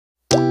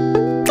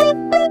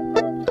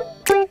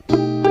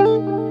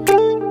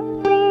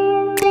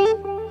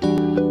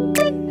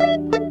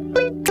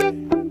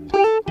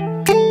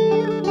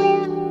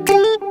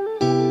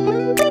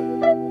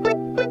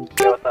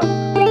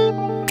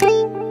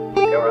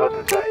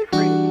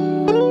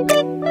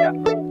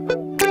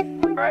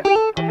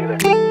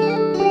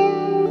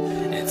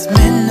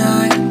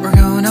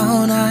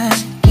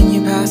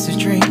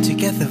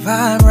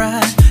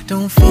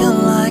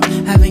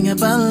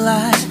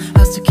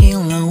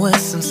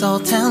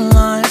salt and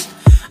lime.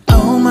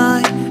 Oh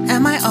my,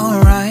 am I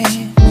alright?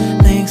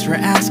 Thanks for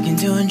asking,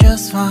 doing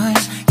just fine.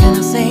 Can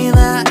I say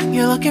that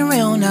you're looking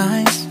real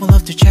nice? We'll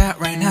love to chat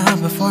right now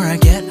before I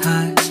get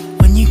high.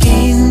 When you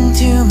gaze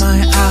into my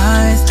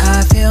eyes,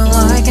 I feel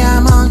like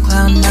I'm on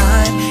cloud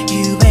nine.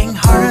 You bang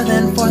harder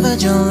than 4th of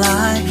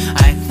July.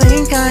 I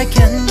think I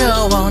can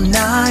go all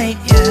night,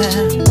 yeah.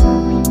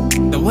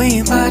 The way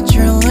you bite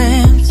your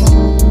lips,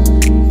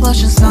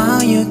 blush and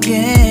smile you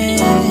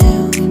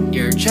give,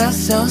 you're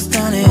just so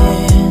stunning.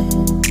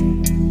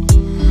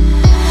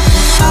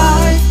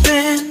 I've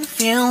been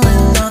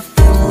feeling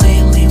nothing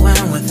lately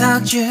when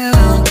without you.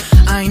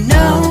 I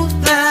know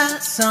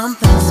that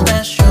something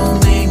special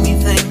made me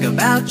think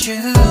about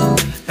you.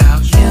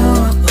 About you,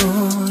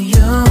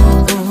 you,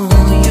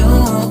 you.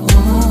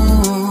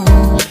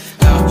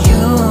 About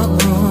you,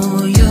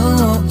 you,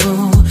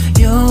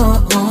 you.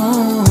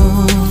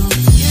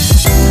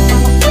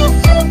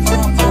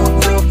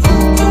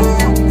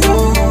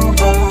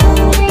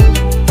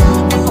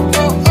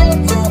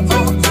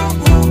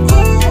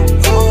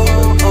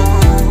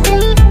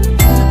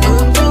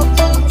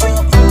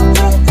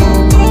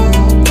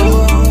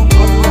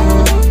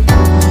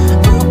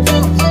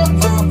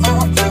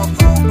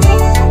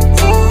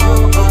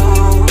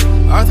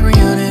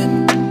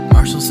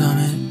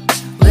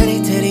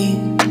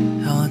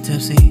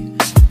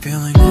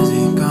 Feeling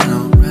dizzy, gone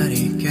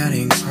already,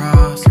 getting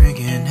cross,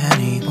 drinking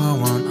Henny, pour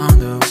one on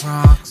the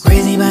rocks.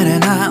 Crazy but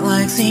not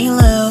like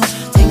CeeLo.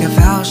 Take a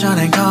foul shot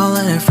and call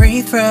it a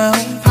free throw.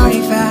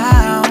 Party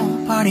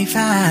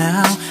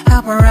foul,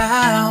 help her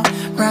out,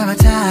 grab a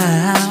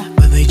towel.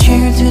 But they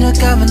cheered to the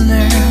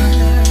governor,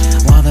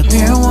 while the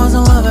beer was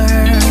a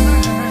lover.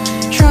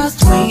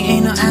 Trust me,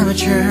 ain't no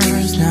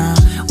amateurs, nah,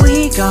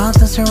 we got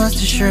this, so rest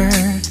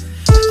assured.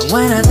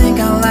 When I think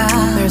out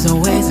loud, there's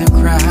always a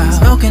crowd,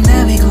 smoking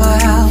heavy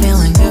cloud,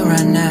 feeling good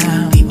right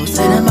now. People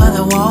sitting by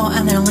the wall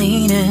and they're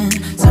leaning,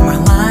 some are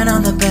lying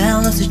on the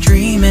bed, lucid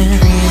dreaming.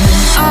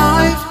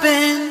 I've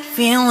been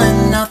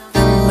feeling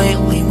nothing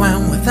lately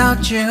when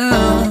without you.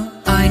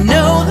 I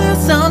know that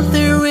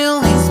something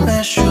really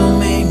special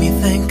made me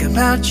think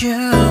about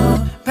you.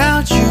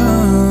 About you,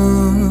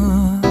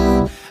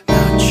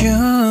 about you.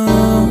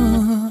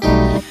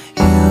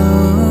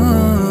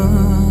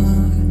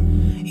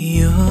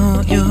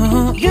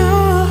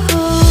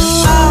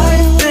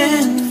 I've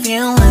been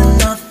feeling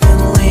nothing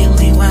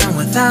lately when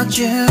without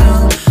you.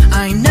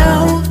 I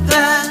know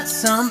that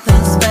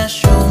something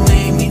special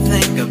made me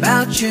think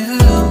about you.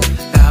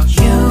 About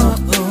you,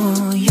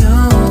 you,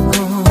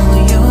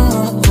 you.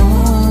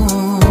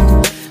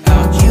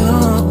 About you,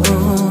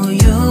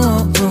 you,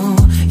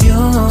 you.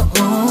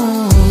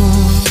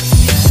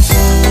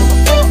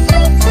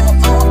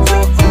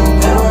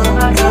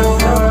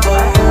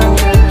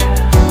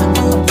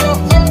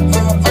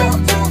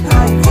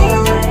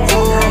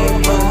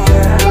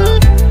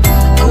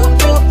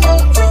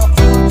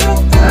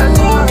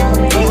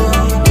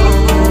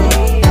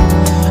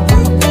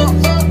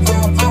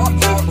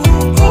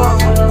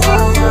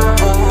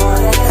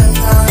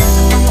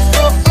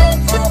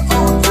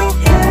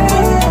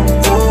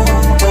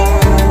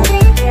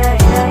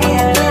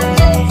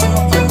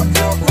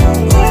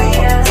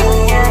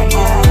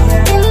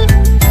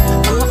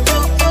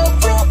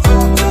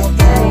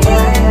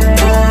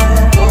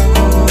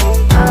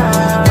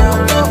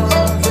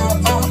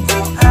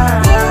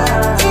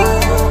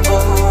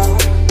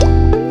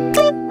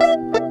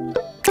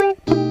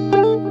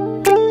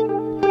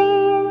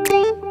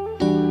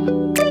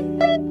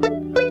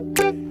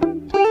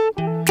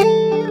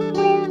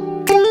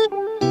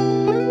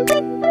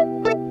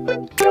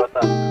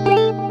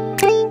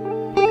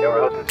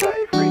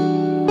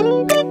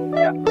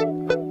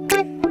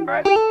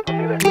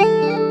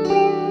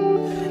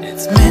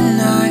 It's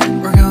midnight,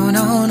 we're going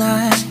all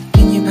night.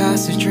 Can you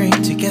pass a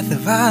drink to get the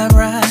vibe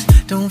right?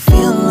 Don't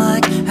feel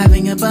like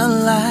having a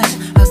Bud Light,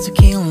 how's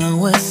tequila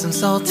with some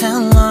salt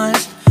and lime?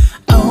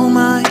 Oh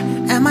my,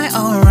 am I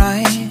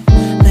alright?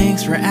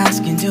 Thanks for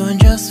asking, doing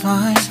just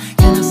fine.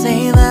 Can I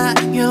say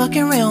that you're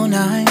looking real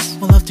nice?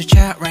 We'll love to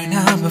chat right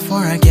now before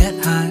I get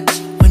high.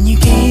 When you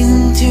gaze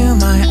into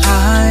my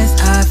eyes,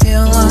 I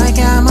feel like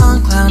I'm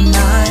on cloud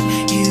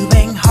nine. You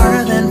bang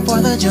harder than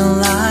 4th of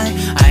July.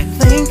 I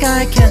think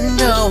I can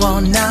go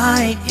all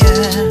night,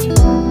 yeah.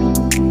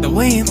 The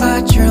way you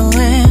bite your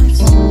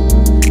lips,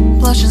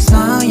 blush and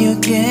smile you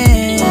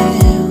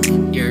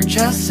give, you're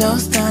just so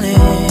stunning.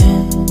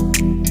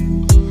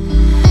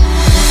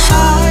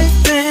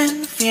 I've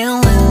been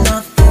feeling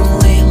nothing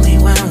lately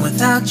when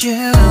without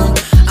you.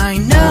 I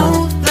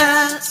know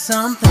that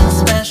something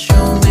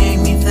special made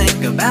me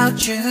think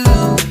about you.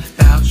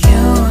 About you,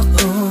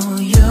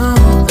 you,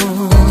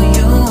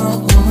 you.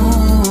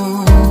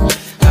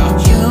 About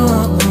you,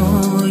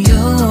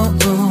 you,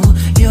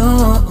 you.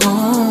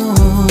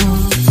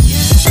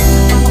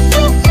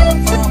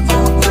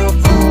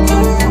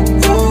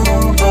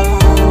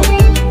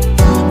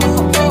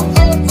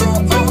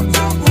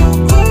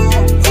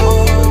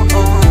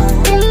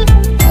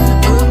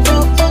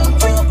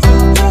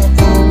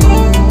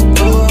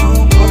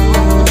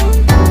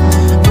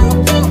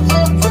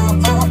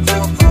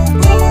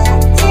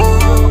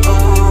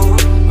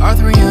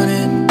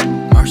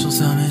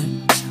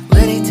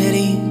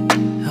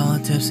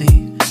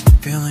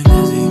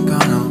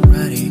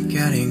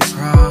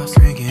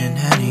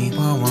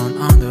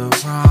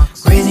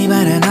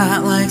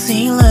 like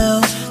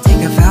CeeLo.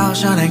 Take a foul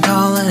shot and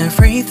call it a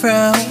free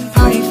throw.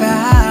 Party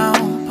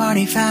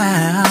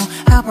foul,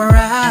 help her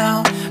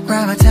out,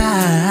 grab a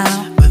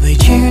towel. But they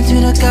cheered to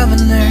the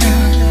governor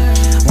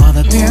while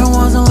the beer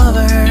was all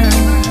over her.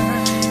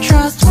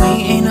 Trust we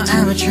ain't no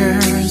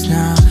amateurs,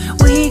 nah,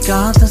 we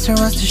got this, so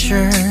rest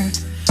assured.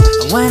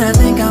 When I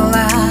think out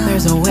loud,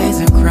 there's always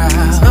a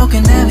crowd,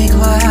 smoking heavy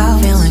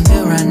cloud, feeling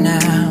good right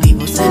now.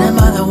 People sitting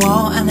by the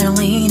wall and they're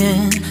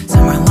leaning,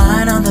 some are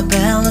lying on the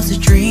bed,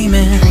 lucid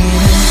dreaming.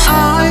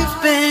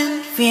 I've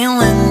been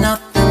feeling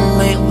nothing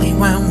lately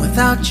when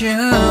without you.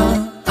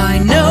 I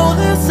know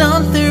that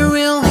something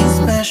really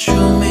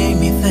special made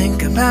me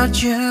think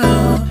about you,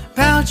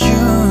 about you,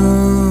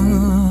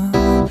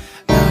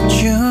 about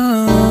you,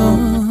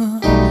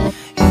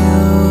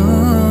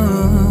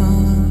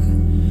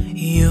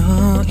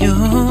 you.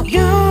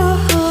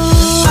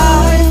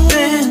 I've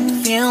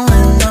been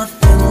feeling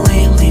nothing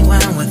lately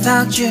when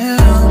without you.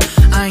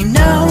 I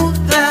know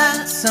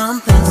that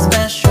something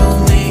special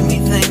made me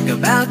think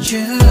about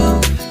you,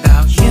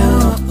 about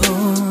you,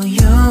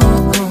 you.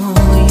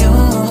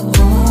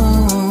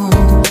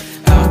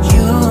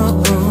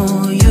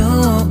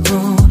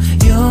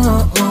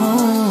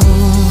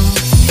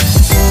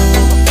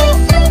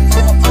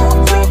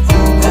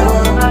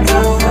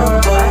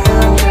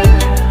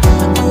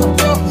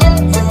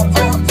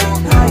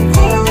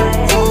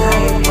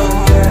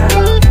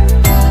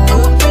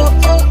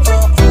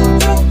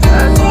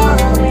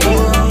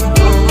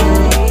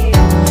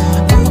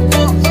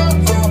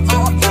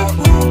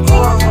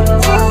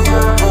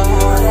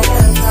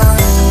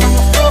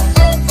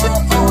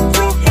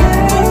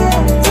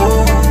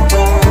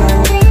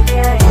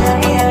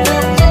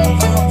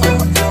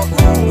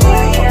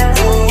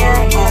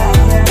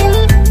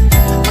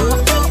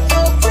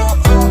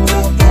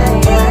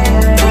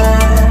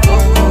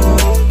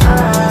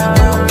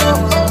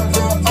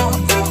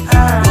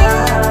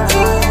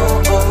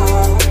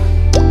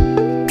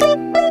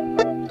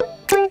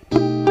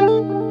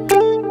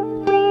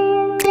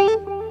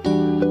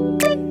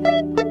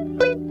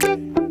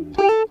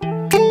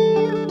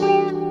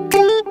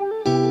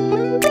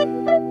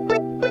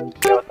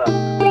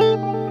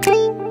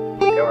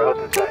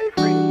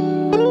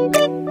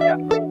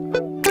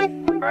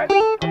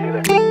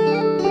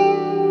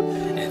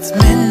 It's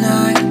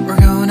midnight, we're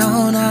going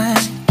all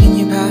night. Can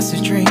you pass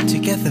a drink to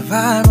get the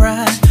vibe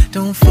right?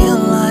 Don't feel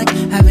like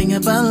having a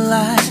Bud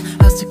Light,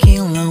 how's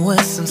tequila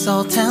with some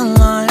salt and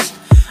lime?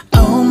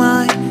 Oh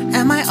my,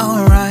 am I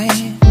alright?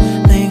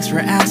 Thanks for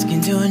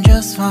asking, doing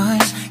just fine.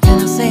 Can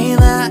I say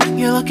that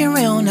you're looking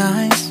real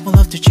nice? We'll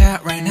have to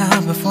chat right now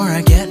before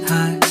I get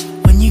high.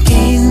 When you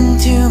gaze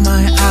into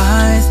my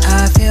eyes,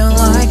 I feel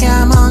like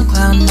I'm on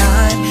cloud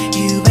nine.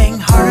 You bang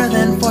harder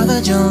than 4th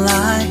of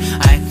July.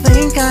 I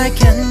think I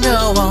can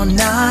go all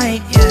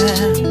night,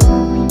 yeah.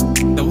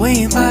 The way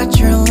you bite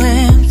your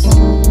lips,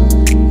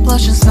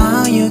 blush and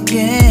smile you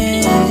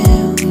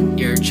give,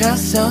 you're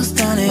just so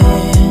stunning.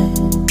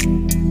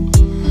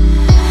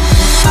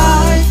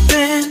 I've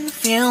been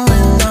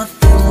feeling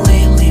nothing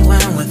lately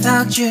when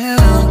without you.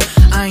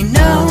 I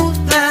know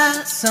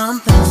that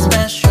something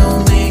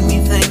special made me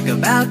think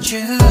about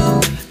you,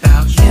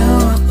 about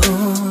you,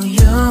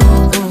 you.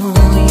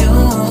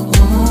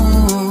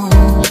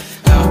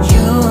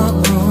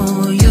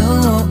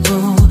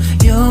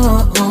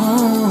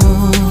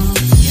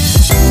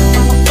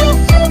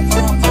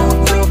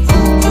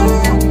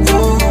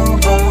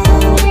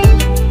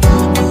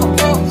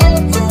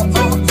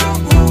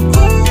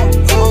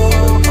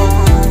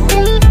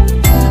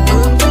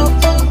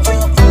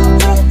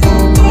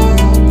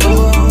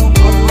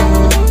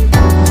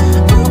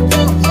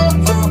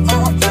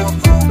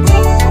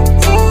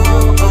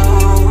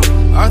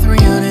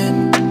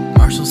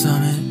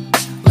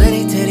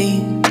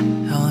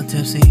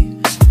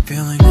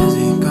 Feeling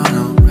dizzy, gone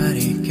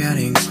already,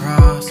 getting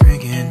cross,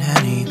 drinking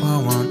Henny, pour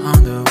one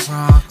on the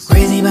rocks.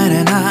 Crazy but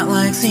not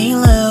like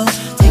CeeLo.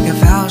 Take a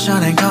foul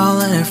shot and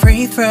call it a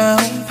free throw.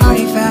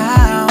 Party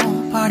foul,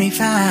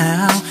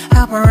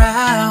 help her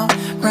out,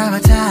 grab a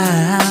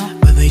towel.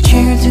 But they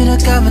cheered to the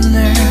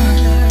governor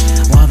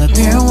while the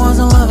beer was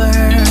all over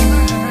her.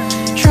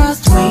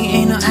 Trust we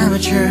ain't no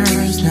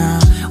amateurs,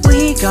 nah,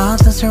 we got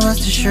this, so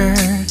rest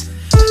assured.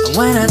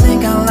 When I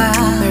think out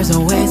loud, there's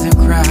always a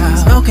crowd,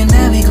 smoking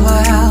heavy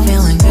cloud,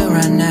 feeling good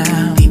right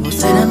now. People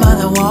sitting by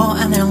the wall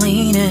and they're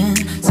leaning,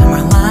 some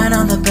are lying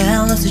on the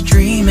bed, lucid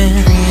dreaming.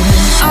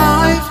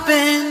 I've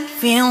been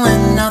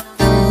feeling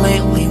nothing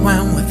lately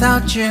when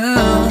without you.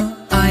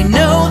 I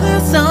know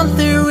that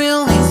something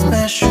really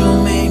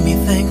special made me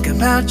think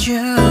about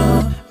you,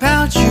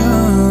 about you,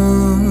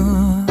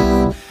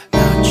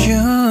 about you.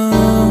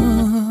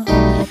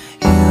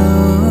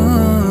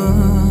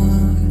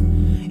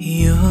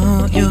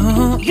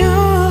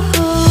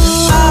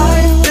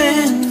 I've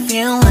been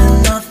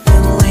feeling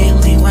nothing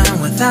lately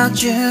when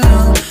without you.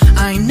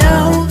 I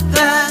know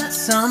that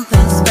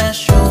something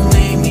special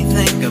made me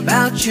think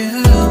about you,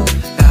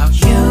 about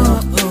you,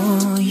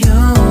 you.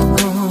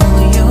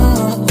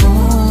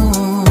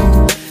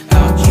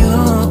 About you,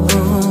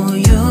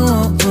 you.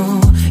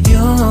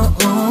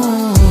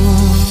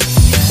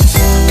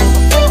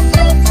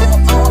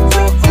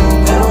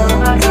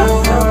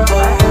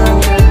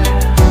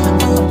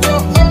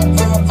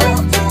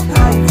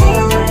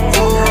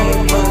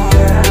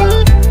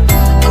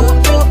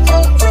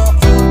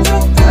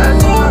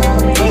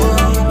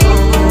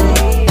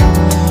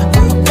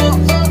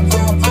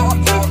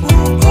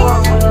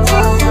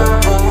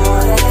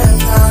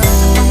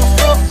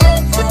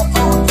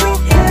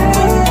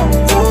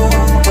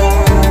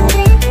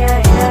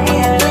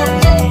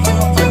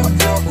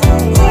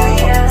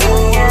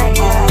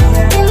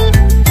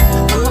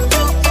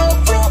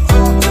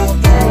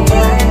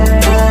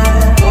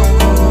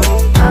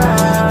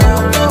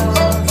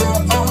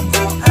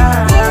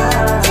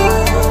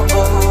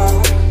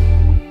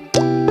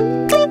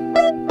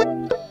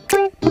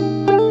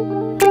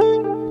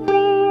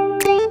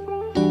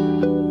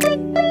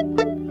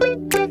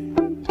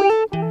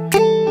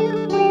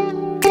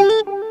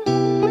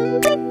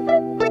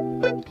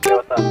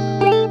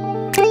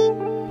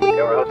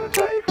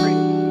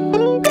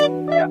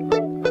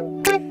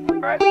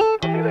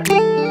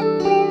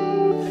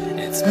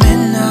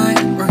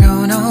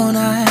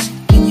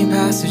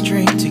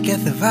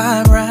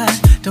 vibe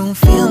right. Don't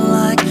feel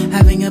like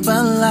having a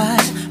Bud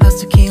Light.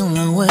 How's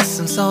tequila with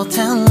some salt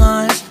and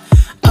lime?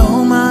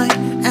 Oh my,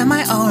 am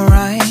I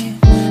alright?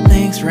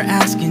 Thanks for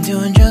asking,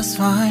 doing just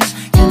fine.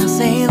 Can I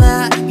say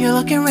that you're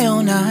looking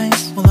real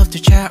nice? We'll have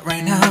to chat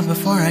right now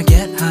before I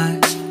get high.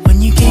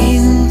 When you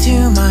gaze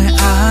into my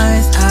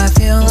eyes, I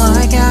feel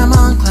like I'm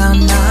on cloud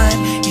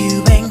nine.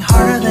 You bang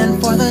harder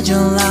than 4th of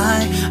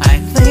July. I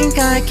think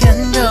I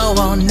can go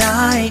all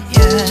night,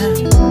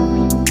 yeah.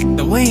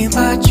 The way you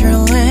bite your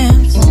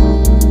lips,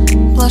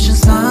 blush and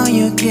smile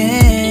you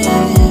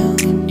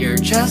give, you're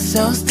just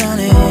so